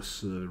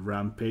murderous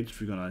rampage,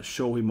 we're gonna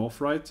show him off,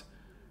 right?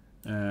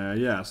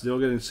 Yeah, so they're all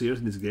getting serious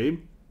in this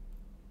game.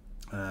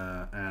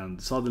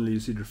 And suddenly you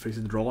see their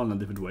faces drawn in a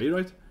different way,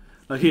 right?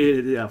 Like,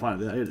 yeah, fine,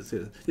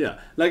 yeah.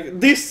 Like,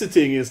 this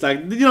thing is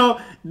like, you know,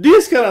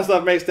 this kind of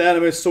stuff makes the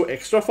anime so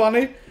extra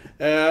funny.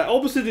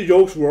 Obviously the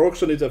jokes work,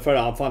 so it's a very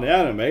unfunny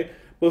anime.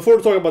 But before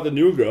we talk about the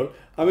new girl,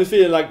 I'm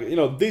feeling like, you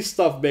know, this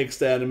stuff makes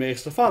the anime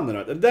extra fun,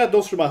 right? And that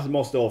does remind me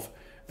mostly of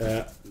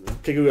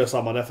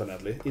Kaguya-sama,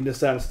 definitely, in the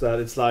sense that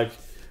it's like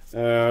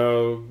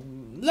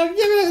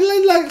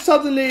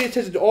suddenly it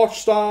changes the art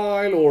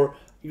style, or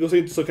it goes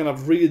into some kind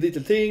of really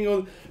detailed thing.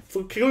 Or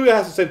Kaguya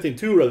has the same thing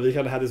too, right? They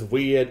kind of had this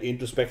weird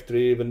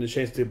introspective, and they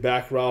changed the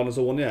background and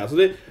so on. Yeah, so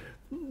they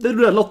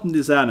do a lot in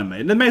this anime,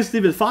 and that makes it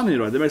even funny,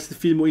 right? They makes it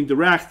feel more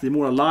interactive,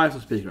 more alive, so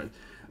to speak, right?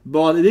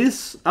 But it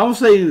is, I'm not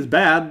saying it's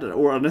bad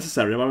or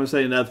unnecessary, but I'm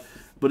saying that.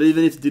 But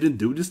even if it didn't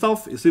do this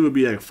stuff, it still would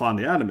be like a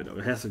funny anime though.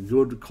 It has a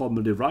good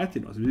comedy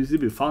writing, so it will still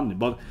be funny.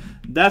 But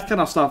that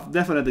kind of stuff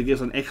definitely gives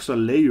an extra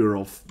layer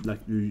of like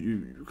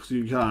because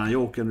you kind of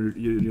joke and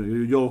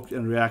you joke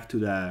and react to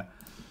the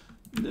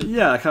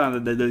kind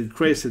of the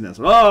craziness.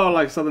 Oh,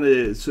 like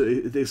suddenly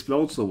it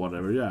explodes or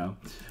whatever. Yeah.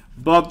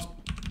 But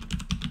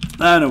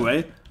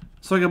anyway,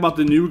 talking about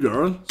the new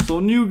girl. So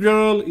new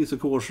girl is of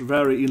course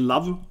very in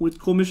love with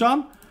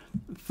Komi-san.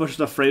 First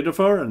afraid of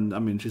her, and I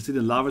mean she's still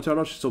in love with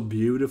her. She's so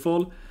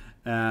beautiful,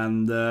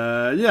 and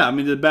yeah, I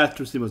mean the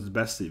bathroom scene was the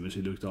best scene when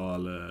she looked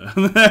all yeah.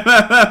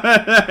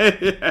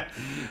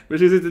 When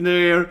she's sitting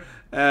there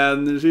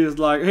and she's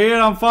like,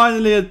 "Here, I'm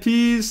finally at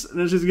peace," and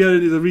then she's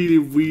getting this really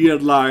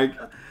weird, like,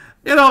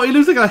 you know, it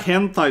looks like a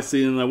hentai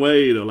scene in a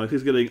way, you know, like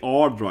she's getting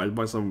art right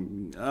by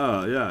some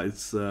yeah,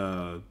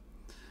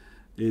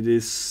 it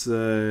is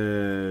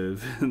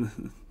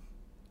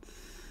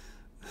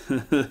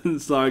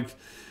it's like,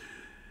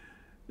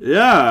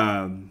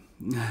 yeah.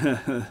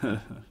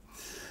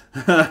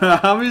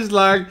 I'm just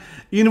like,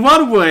 in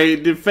one way,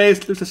 the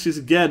face looks like she's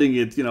getting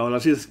it, you know,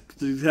 like she's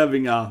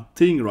having a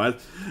thing, right?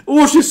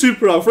 Or she's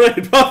super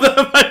afraid.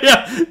 But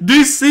yeah,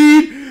 this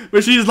scene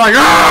where she's like,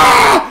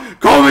 ah,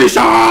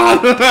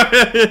 Komi-san!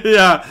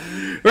 Yeah.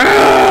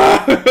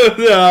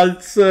 Yeah,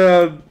 it's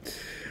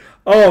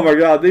oh my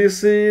god, this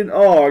scene,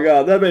 oh my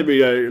god, that made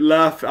me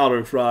laugh out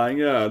of crying.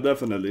 Yeah,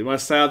 definitely. My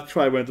sad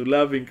cry went to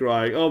laughing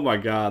crying. Oh my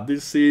god,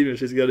 this scene where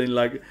she's getting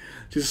like,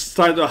 she's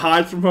trying to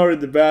hide from her in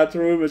the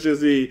bathroom, and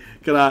she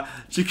can't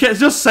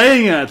just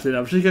saying it, you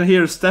know, she can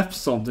hear steps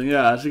something,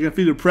 yeah, she can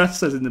feel the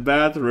presence in the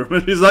bathroom,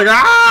 and she's like,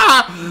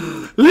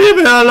 ah, leave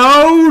me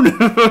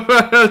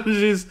alone.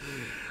 She's,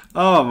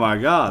 oh my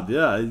god,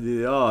 yeah,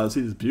 oh, the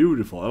scene is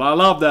beautiful, and I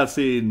love that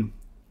scene.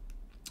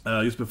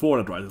 Just before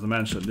that, right, as I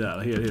mentioned,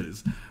 yeah, here it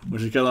is,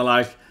 where she kind of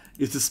like,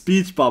 it's a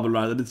speech bubble,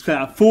 right, and it's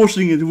kind of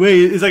forcing it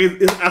away, it's like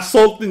it's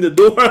assaulting the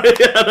door.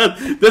 Yeah,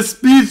 the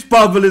speech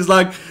bubble is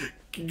like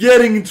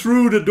getting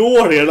through the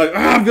door here, like,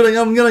 ah, I'm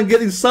gonna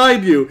get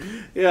inside you.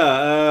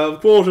 Yeah, of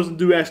course, it doesn't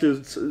do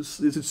actually,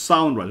 it's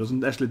sound right, it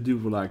doesn't actually do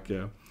like,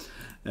 you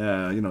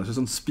know, it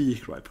doesn't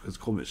speak right, because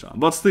it's Komi-san,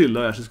 but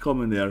still, she's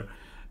coming there,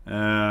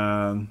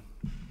 you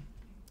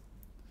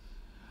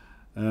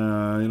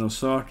know,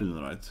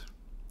 certainly, right.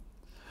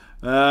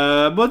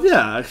 But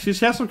yeah, she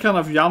has some kind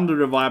of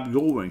yandere vibe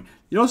going.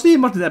 You don't see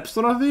much in the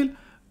episode, I feel,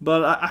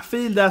 but I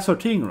feel that's her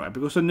thing, right?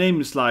 Because her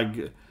name is like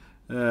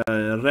Rem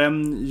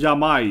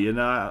Yamai, and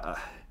I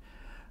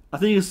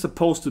think it's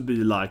supposed to be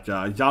like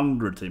a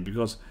yandere thing,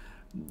 because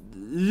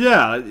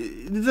yeah,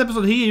 in this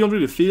episode here, you don't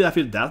really feel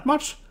that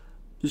much.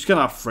 You're just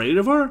kind of afraid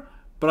of her,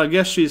 but I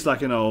guess she's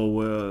like, you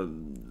know,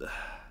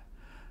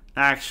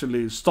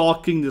 actually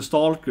stalking the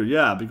stalker,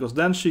 yeah, because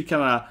then she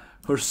kind of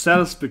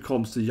herself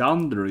becomes the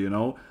yandere, you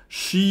know.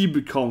 She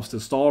becomes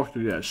the stalker,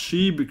 yeah.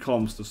 She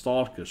becomes the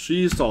stalker.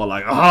 She's all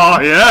like, oh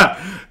yeah,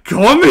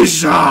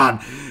 Komi-san!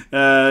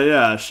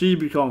 Yeah, she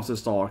becomes the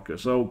stalker.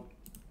 So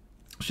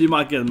she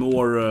might get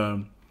more,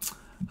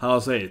 how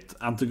to say it,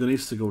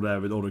 antagonistic or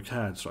whatever with other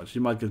characters, right? She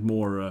might get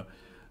more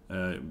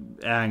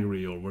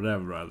angry or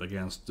whatever, right,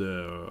 against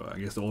the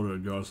other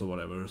girls or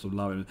whatever. So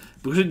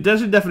because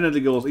she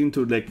definitely goes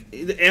into like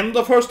the end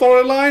of her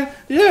storyline.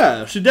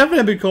 Yeah, she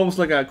definitely becomes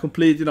like a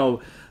complete, you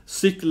know,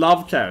 sick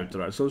love character,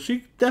 right? So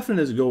she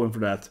definitely is going for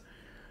that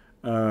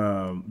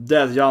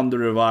that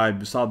yandere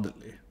vibe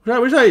suddenly,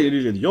 which I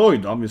really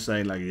enjoyed. I'm just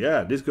saying, like,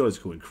 yeah, this girl is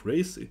going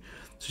crazy.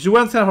 So she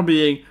went kind of from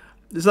being,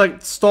 it's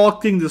like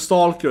stalking the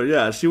stalker,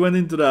 yeah. She went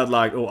into that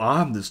like, oh,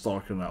 I'm the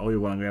stalker now. Oh, you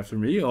wanna go after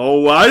me?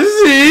 Oh, I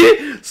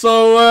see.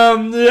 So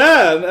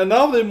yeah, and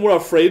now they're more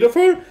afraid of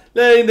her.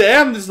 In the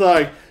end, it's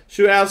like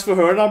she asks for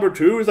her number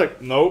 2. It's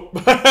like, nope.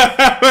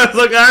 It's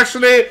like,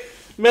 actually,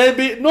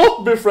 maybe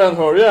not befriend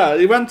her. Yeah,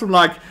 it went from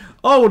like,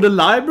 oh, the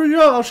library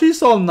girl, oh,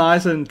 she's all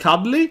nice and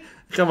cuddly,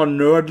 kind of a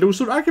nerd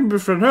loser, I can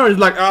befriend her. It's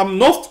like, I'm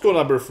not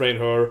gonna befriend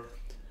her.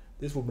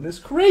 This woman is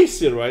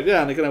crazy, right?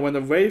 Yeah, and it kind of went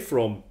away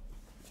from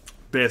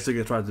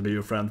basically trying to be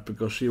your friend,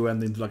 because she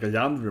went into like a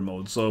yandere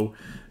mode. So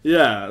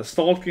yeah,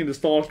 stalking the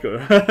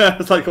stalker.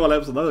 It's like all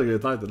episode, another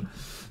great title.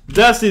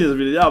 That scene is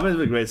really, yeah, I mean,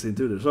 it's a great scene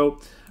too there. So,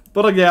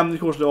 but again, of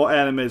course, the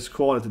anime's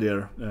quality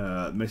there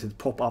makes it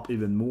pop up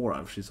even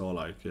more. She's all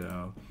like,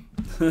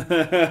 but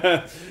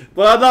I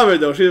love it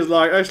though. She's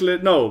like, actually,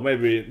 no,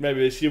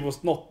 maybe she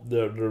was not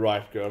the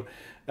right girl.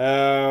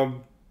 But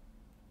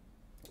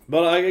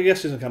I guess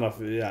she's kind of,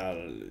 yeah,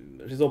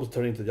 she's almost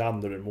turning into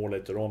yandere more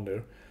later on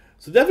there.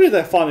 So definitely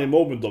a funny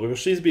moment though, because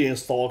she's being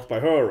stalked by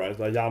her, right?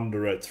 A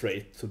yandere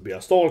trait to be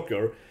a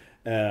stalker.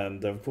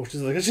 And of course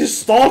she's like, she's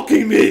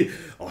stalking me!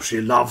 Oh, she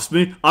loves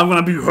me! I'm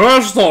gonna be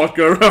her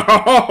stalker!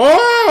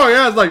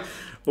 Yeah, it's like,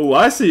 oh,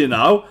 I see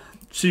now.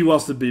 She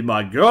wants to be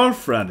my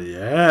girlfriend.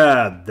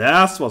 Yeah,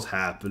 that's what's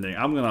happening.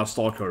 I'm gonna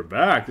stalk her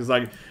back. It's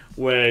like,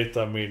 wait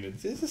a minute,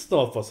 this is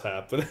not what's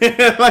happening.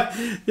 Like,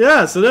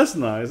 yeah, so that's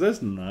nice.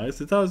 That's nice.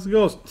 That's how it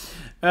goes.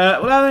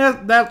 Well, I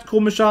think that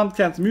Komi-san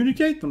Can't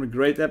Communicate. On a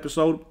great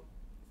episode.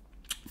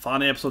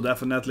 Funny episode,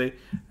 definitely.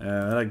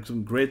 Like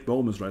some great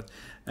moments, right?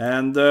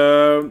 And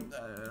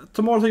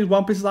tomorrow, I think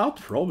One Piece is out.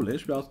 Probably. It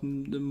should be out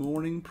in the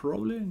morning,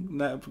 probably.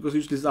 No, because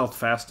usually it's out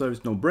faster.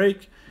 There's no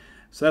break.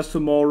 So that's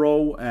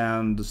tomorrow.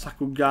 And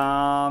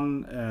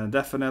Sakugan,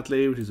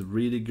 definitely, which is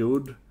really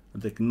good. I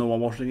think no one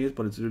watching it,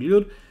 but it's really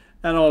good.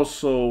 And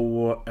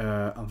also,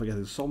 I'm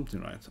forgetting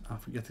something, right? I'm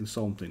forgetting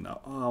something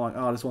now. Oh my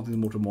god, there's one thing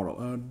more tomorrow.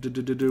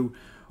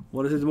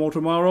 What is it more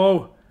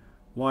tomorrow?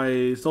 Why,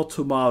 it's not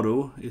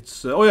tomorrow.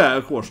 It's, oh yeah,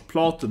 of course,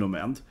 Platinum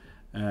End.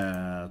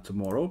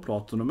 Tomorrow,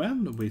 Platinum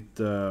End with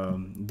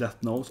Death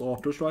Note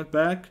authors right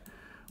back.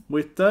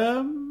 With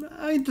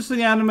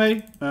interesting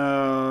anime.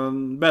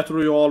 Battle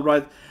Royale,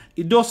 right?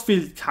 It does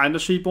feel kind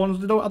of cheap,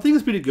 honestly, though. I think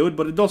it's pretty good,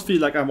 but it does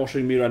feel like I'm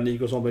watching Mira and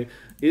Nico or something.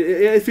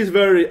 It feels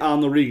very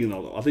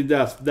unoriginal, though. I think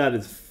that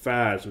is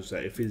fair to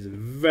say. It feels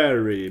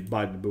very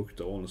by the book,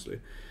 though, honestly.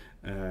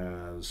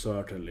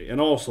 Certainly.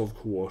 And also, of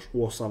course,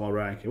 Osama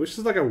Ranking, which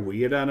is like a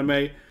weird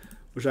anime,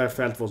 which I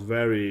felt was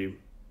very...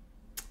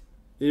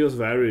 It was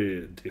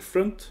very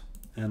different.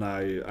 And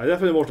I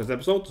definitely watched this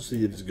episode to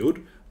see if it's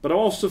good. But I'm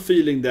also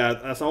feeling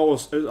that, as I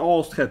always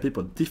tell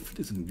people, different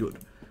isn't good.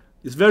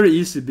 It's very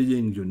easy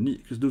being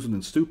unique. Just do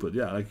something stupid,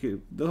 yeah, like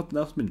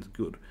that means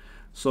good.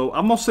 So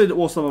I'm not saying that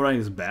All-Star Boomerang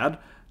is bad.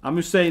 I'm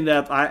just saying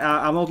that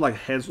I'm not like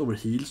heads over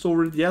heels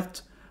over it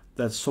yet.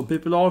 That some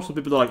people are. Some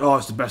people are like, oh,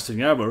 it's the best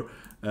thing ever.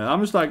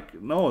 I'm just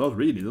like, no, not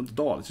really, not at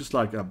all. It's just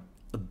like a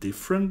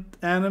different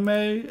anime,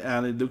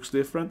 and it looks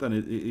different, and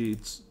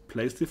it's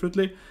placed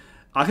differently.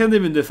 I can't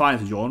even define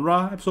its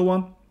genre, episode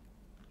 1.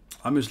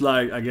 I'm just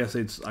like, I guess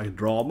it's a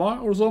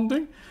drama or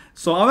something.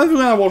 So I'm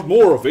actually gonna watch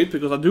more of it,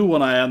 because I do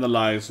want to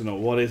analyze, you know,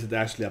 what is it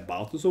actually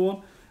about and so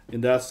on,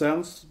 in that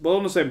sense. But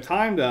on the same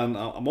time, then,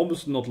 I'm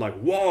obviously not like,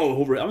 whoa,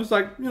 over it. I'm just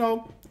like, you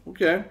know,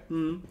 okay.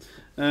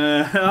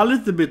 A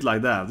little bit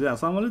like that, yeah,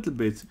 so I'm a little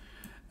bit...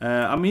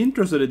 I'm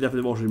interested in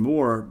definitely watching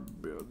more,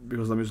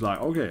 because I'm just like,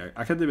 okay,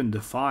 I can't even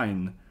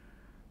define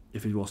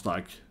if it was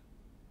like,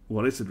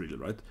 what is it really,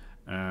 right?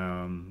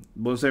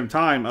 But at the same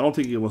time, I don't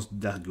think it was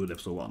that good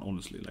episode 1,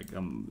 honestly. Like,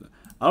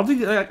 I don't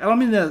think, I don't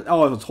mean that,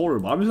 oh, it was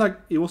horrible. I mean, like,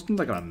 it wasn't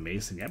like an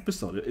amazing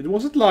episode. It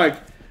wasn't like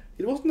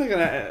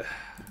an,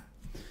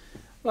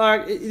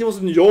 it was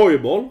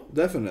enjoyable,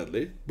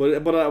 definitely. But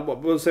at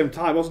the same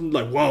time, it wasn't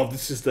like, wow,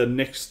 this is the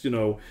next, you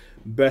know,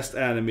 best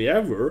anime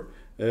ever.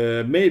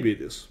 Maybe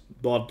it is,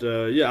 but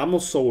yeah, I'm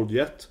not sold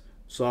yet.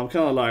 So I'm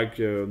kind of like,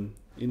 I'm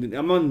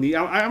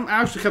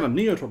actually kind of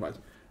neutral, right?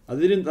 I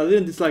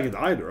didn't dislike it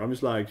either. I'm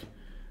just like,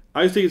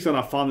 I just think it's kind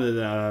of funny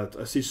that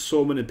I see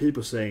so many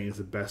people saying it's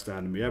the best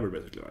anime ever,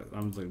 basically. Right?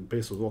 I'm like,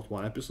 based on what,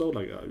 one episode?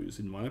 Like, you've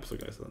seen one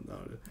episode, guys.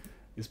 And,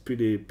 it's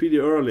pretty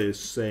early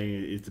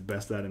saying it's the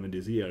best anime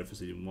this year if you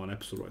see one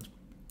episode, right?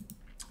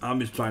 I'm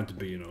just trying to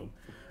be, you know,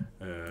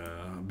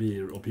 be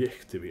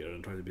objective here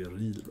and try to be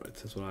real,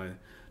 right?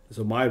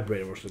 So my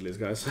brain works at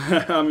least, guys.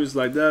 I'm just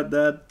like,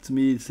 that to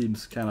me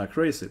seems kind of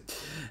crazy.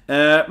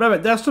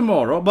 Right, that's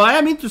tomorrow. But I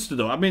am interested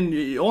though. I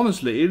mean,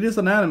 honestly, it is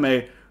an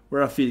anime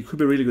where I feel it could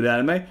be a really good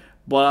anime.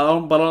 But I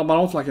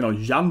don't like, you know,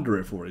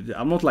 genre for it.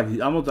 I'm not like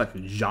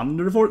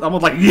genre for it. I'm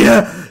not like,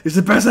 yeah, it's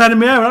the best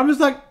anime ever. I'm just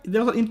like,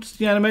 there's an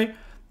interesting anime.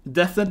 It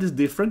definitely is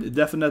different. It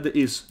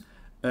definitely is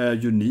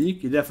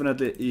unique. It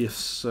definitely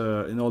is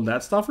and all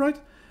that stuff, right?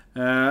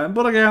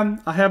 But again,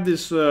 I have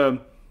this...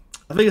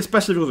 I think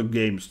especially because of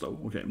games though.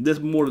 Okay,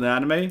 there's more than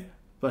anime,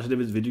 especially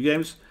with video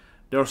games.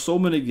 There are so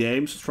many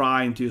games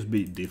trying to just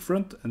be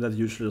different, and that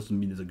usually doesn't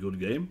mean it's a good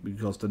game,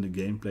 because then the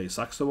gameplay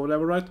sucks or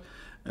whatever, right?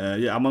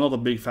 Yeah, I'm not a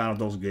big fan of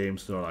those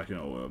games that are like, you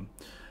know,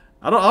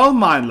 I don't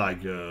mind,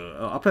 like,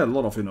 I play a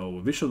lot of, you know,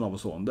 visual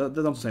novels and so on.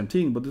 They're not the same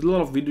thing, but there's a lot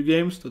of video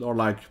games that are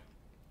like,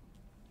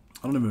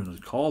 I don't even know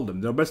what to call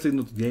them. They're basically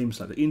not games,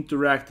 like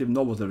interactive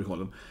novels, that we call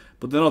them.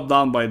 But they're not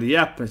done by the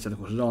Japanese, of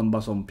course, they're done by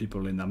some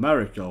people in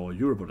America or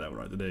Europe or whatever,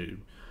 right? They,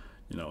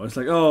 you know, it's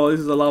like, oh, this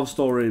is a love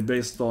story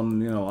based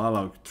on, you know, I don't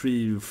know,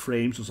 3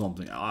 frames or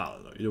something. I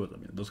don't know, you know what I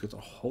mean? Those games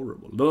are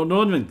horrible. They're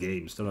not even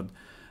games. They're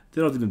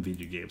not even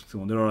video games.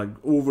 They're like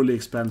overly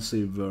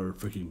expensive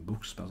freaking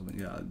books or something.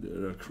 Yeah,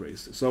 they're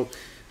crazy. So,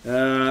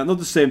 not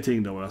the same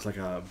thing though. It's like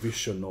a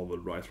visual novel,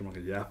 right, from like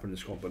a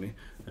Japanese company,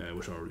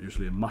 which are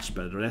usually much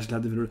better. I'll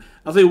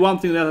tell you one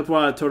thing that's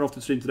why I turned off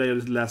the stream today, or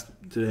this last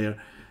today here.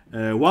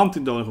 One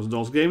thing though, when it comes to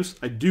those games,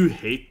 I do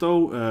hate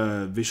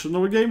though visual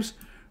novel games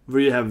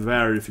where you have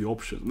very few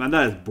options. Man,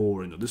 that is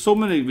boring though. There's so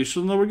many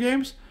visual novel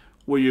games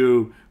where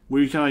you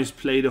kind of just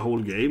play the whole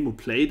game, or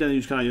play, then you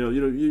just kind of,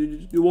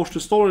 you watch the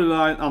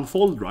storyline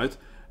unfold, right?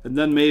 And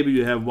then maybe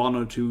you have 1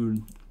 or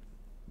 2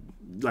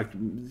 like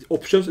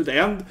options at the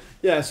end.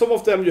 Yeah, some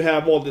of them you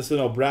have all this, you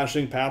know,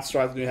 branching paths,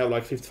 right? And you have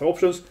like 55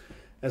 options,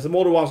 and some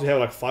other ones you have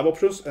like 5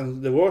 options,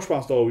 and the worst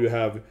ones though you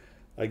have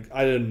like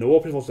either no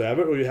options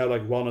whatsoever, or you have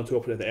like 1 or 2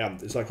 options at the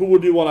end. It's like, who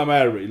would you want to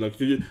marry? Like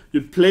you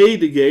play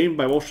the game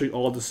by watching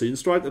all the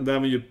scenes, right? And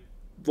then when you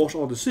watch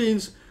all the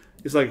scenes,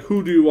 it's like,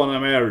 who do you want to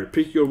marry?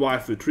 Pick your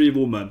wife with 3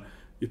 women.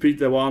 You pick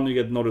the one, you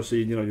get another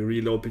scene, you know, you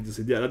reload, pick the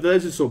scene. Yeah,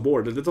 that's just so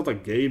bored. That's not a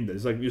game.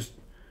 It's like, just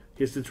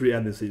here's the 3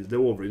 ending scenes, they're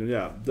over. You know,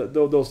 yeah,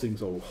 those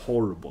things are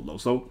horrible though.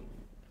 So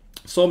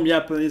some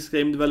Japanese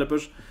game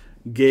developers,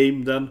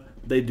 then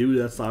they do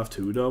that stuff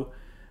too though.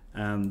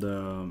 And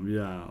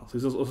yeah,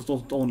 so it's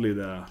not only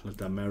the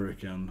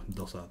American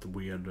does that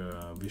weird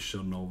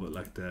visual novel,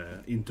 like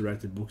the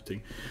interactive book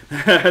thing.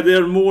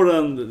 There are more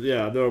than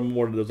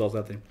does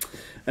that thing.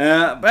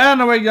 But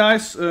anyway,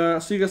 guys,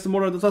 see you guys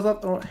tomorrow.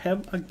 Or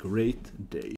have a great day.